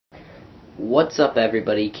What's up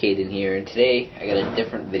everybody, Caden here, and today I got a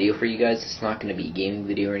different video for you guys. It's not going to be a gaming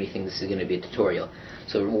video or anything, this is going to be a tutorial.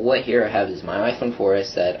 So what here I have is my iPhone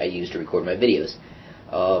 4S that I use to record my videos.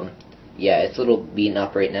 Yeah, it's a little beaten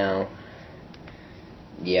up right now.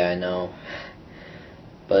 Yeah, I know.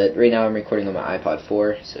 But right now I'm recording on my iPod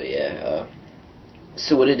 4, so yeah.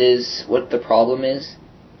 So what the problem is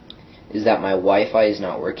that my Wi-Fi is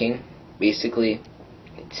not working. Basically,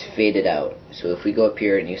 it's faded out. So if we go up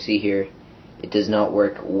here and you see here, it does not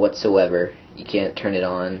work whatsoever. You can't turn it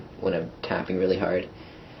on when I'm tapping really hard.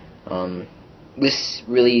 This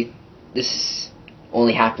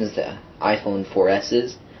only happens to iPhone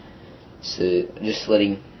 4S's. So this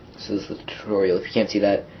is the tutorial. If you can't see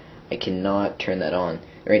that, I cannot turn that on.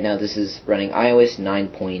 Right now this is running iOS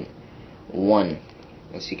 9.1.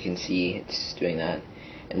 As you can see, it's doing that.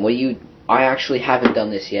 And I actually haven't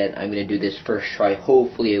done this yet. I'm going to do this first try.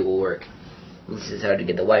 Hopefully it will work. This is how to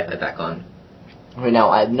get the Wi-Fi back on. Right now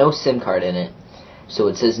I have no SIM card in it, so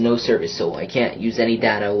it says no service, so I can't use any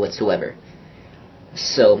data whatsoever.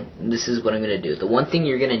 So this is what I'm going to do. The one thing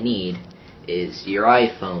you're going to need is your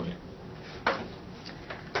iPhone,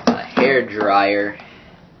 a hair dryer,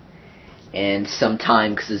 and some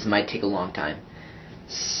time, because this might take a long time.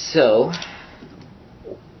 So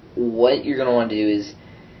what you're going to want to do is,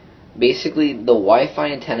 basically the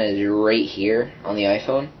Wi-Fi antenna is right here on the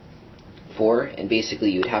iPhone 4, and basically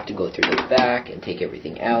you would have to go through the back and take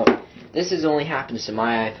everything out. This only happens to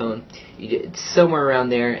my iPhone. It's somewhere around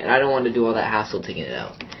there, and I don't want to do all that hassle taking it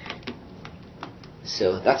out.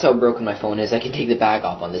 So that's how broken my phone is. I can take the back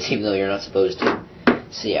off on this even though you're not supposed to.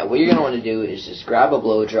 So yeah, what you're going to want to do is just grab a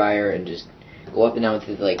blow dryer and just go up and down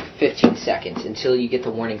for like 15 seconds until you get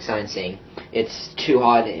the warning sign saying it's too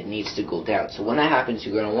hot and it needs to cool down. So when that happens,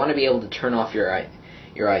 you're going to want to be able to turn off your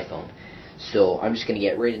iPhone. So I'm just going to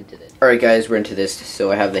get right into this. Alright guys, we're into this.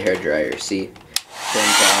 So I have the hair dryer, see?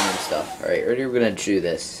 Turns on and stuff. Alright, ready? We're going to do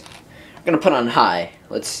this. We're going to put on high.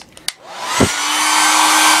 Let's...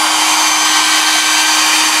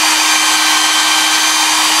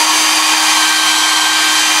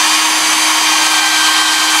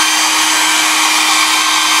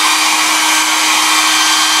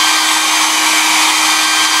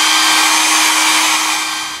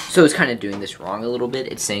 So it's kind of doing this wrong a little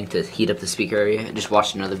bit. It's saying to heat up the speaker area. I just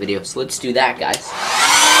watched another video, so let's do that, guys. That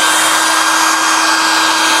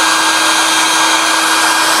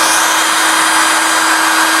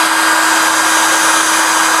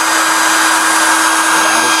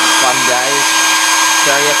was fun, guys.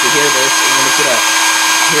 Sorry you have to hear this. I'm going to put a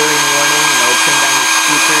hearing warning, turn down the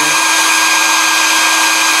speakers.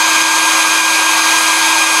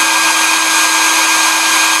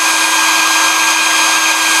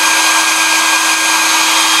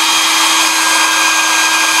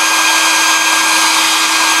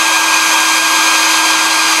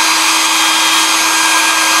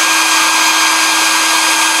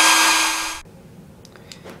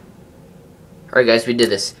 Alright guys, we did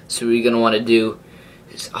this. So what you're going to want to do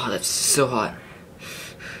is... Oh, that's so hot.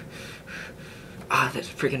 Ah, that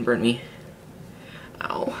freaking burnt me.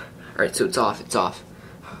 Ow. Alright, so it's off,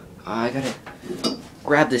 I gotta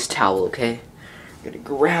grab this towel, okay? I'm gonna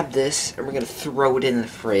grab this, and we're gonna throw it in the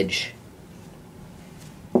fridge.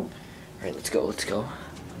 Alright, let's go.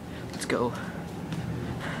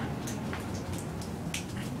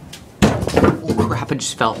 Oh crap, I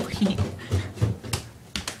just fell.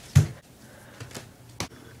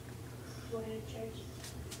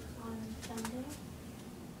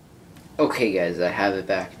 Okay guys, I have it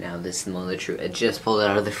back now. This is the moment of truth. I just pulled it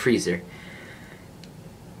out of the freezer.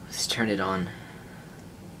 Let's turn it on.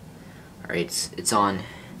 Alright, it's on.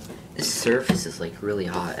 This surface is like really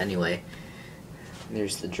hot anyway.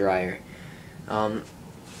 There's the dryer.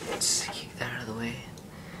 Let's kick that out of the way.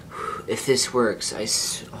 If this works,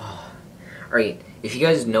 Alright, if you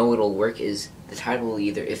guys know what'll work is the title will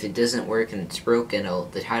either, if it doesn't work and it's broken,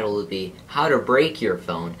 the title will be How to Break Your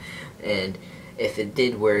Phone. And if it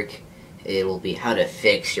did work, it'll be How to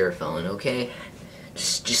Fix Your Phone, okay?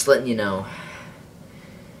 Just letting you know.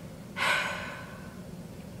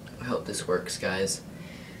 I hope this works, guys.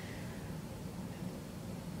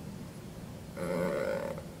 I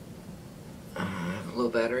have a low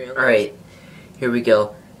battery on. Alright, here we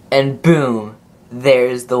go. And boom!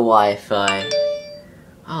 There's the Wi-Fi.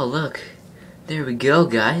 Oh, look. There we go,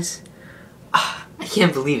 guys. I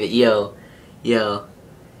can't believe it. Yo.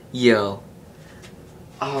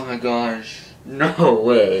 Oh my gosh. No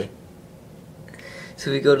way.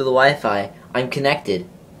 So we go to the Wi-Fi. I'm connected.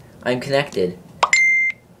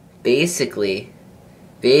 Basically,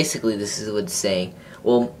 this is what it's saying.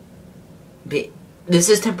 Well, this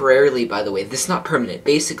is temporarily, by the way. This is not permanent.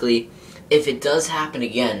 Basically, if it does happen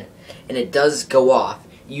again, and it does go off,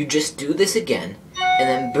 you just do this again, and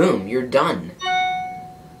then boom, you're done.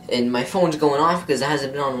 And my phone's going off because it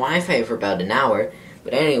hasn't been on Wi-Fi for about an hour.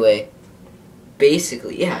 But anyway,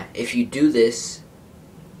 basically, yeah, if you do this,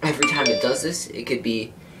 every time it does this, it could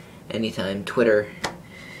be anytime. Twitter.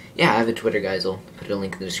 Yeah, I have a Twitter, guys. I'll put a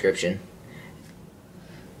link in the description.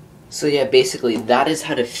 So yeah, basically, that is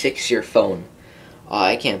how to fix your phone.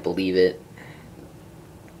 I can't believe it.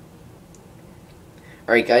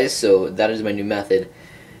 Alright guys, so that is my new method.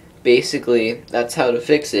 Basically, that's how to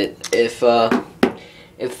fix it. If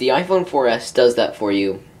the iPhone 4S does that for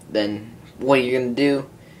you, then what you're gonna do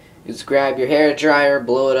is grab your hair dryer,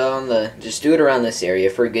 blow it on just do it around this area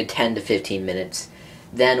for a good 10 to 15 minutes.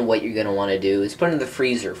 Then what you're gonna want to do is put it in the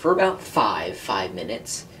freezer for about 5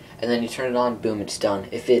 minutes, and then you turn it on, boom, it's done.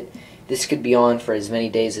 This could be on for as many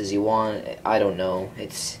days as you want. I don't know.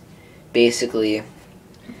 It's basically,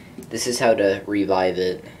 this is how to revive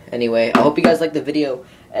it. Anyway, I hope you guys liked the video,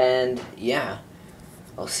 and yeah,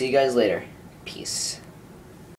 I'll see you guys later. Peace.